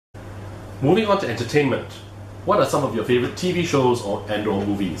Moving on to entertainment, what are some of your favorite TV shows and/or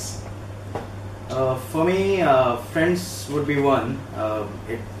movies? For me, Friends would be one.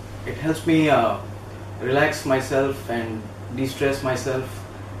 It helps me relax myself and de-stress myself.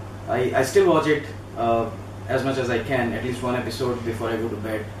 I still watch it as much as I can, at least one episode before I go to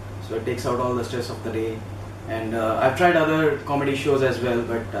bed. So it takes out all the stress of the day. And I've tried other comedy shows as well,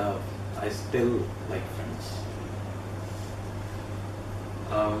 but I still like Friends.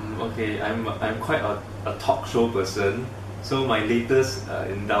 Okay, I'm quite a talk show person. So my latest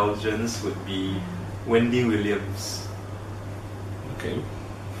indulgence would be Wendy Williams. Okay.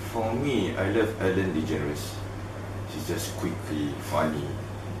 For me, I love Ellen DeGeneres. She's just quickly funny.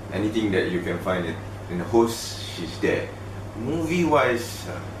 Anything that you can find in the host, she's there. Movie-wise,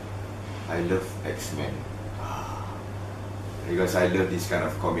 I love X-Men. Because I love this kind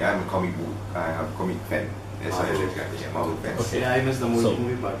of comic. I'm a comic book. I'm a comic fan. That's why I love Marvel fans. Okay. Yeah, I miss the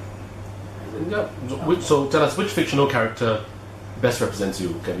movie part. Yeah. So tell us, which fictional character best represents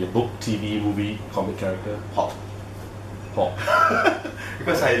you? Can be a book, TV, movie, comic character? Hawk. Hawk.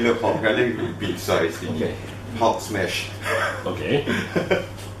 Because I love Hawk. I like big size thingy. Okay. Hawk smash. Okay.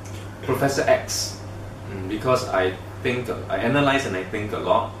 Professor X. Because I analyze and I think a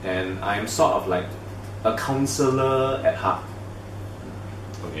lot, and I'm sort of like a counselor at heart.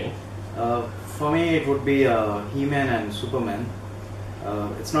 Okay. For me, it would be He-Man and Superman.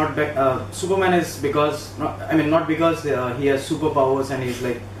 It's not Superman is because not because he has superpowers and he's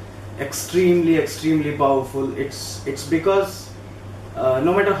like extremely powerful. It's because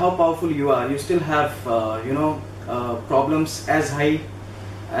no matter how powerful you are, you still have problems as high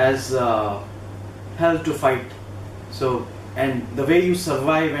as hell to fight. So, and the way you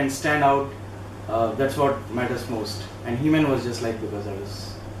survive and stand out, that's what matters most. And He-Man was just like because I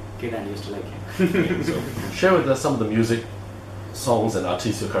was a kid and used to like him. Okay, so share with us some of the music, songs and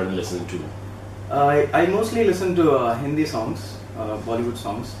artists you're currently listening to. I mostly listen to Hindi songs, Bollywood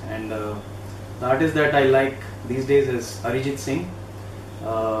songs, and the artist that I like these days is Arijit Singh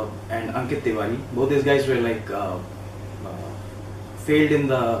and Ankit Tiwari. Both these guys were like failed in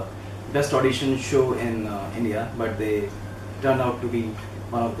the best audition show in India, but they turned out to be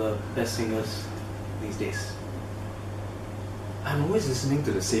one of the best singers these days. I'm always listening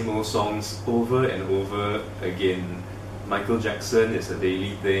to the same old songs over and over again. Michael Jackson is a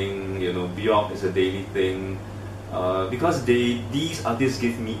daily thing, Bjork is a daily thing, because these artists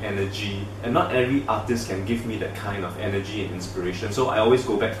give me energy, and not every artist can give me that kind of energy and inspiration. So I always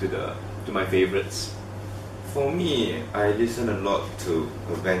go back to my favorites. For me, I listen a lot to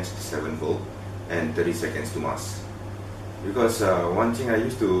Avenged Sevenfold and 30 Seconds to Mars. Because one thing I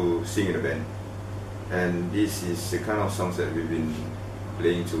used to sing in a band, and this is the kind of songs that we've been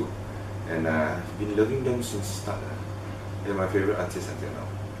playing to, and I've been loving them since start. They're my favorite artists until now.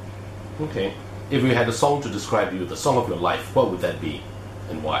 Okay. If you had a song to describe you, the song of your life, what would that be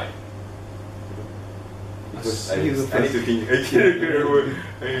and why? Because I need to think. I can't remember.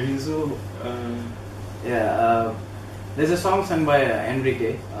 There's a song sung by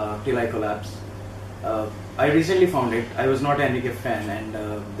Enrique, Till I Collapse. I recently found it. I was not an Enrique fan, and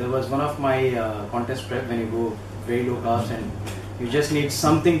there was one of my contest prep when you go very low class and you just need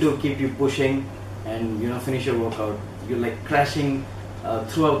something to keep you pushing and finish your workout. You're like crashing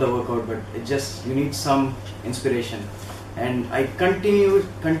throughout the workout, but you need some inspiration. And I continued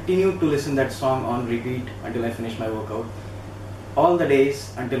to listen that song on repeat until I finished my workout, all the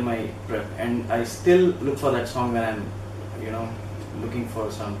days until my prep. And I still look for that song when I'm looking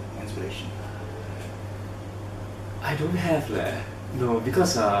for some inspiration. I don't have no,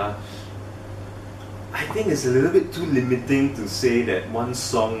 because I think it's a little bit too limiting to say that one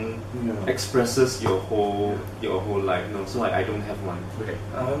song expresses your whole life. No, so I don't have one. Okay.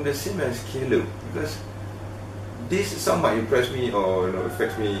 I'm the same as Caleb, because this song might impress me or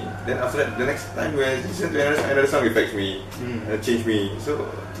affect me. Then after that, the next time when I listen to another song affects me, change me. So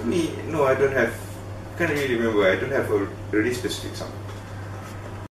to me, no, I don't have. Can't really remember. I don't have a really specific song.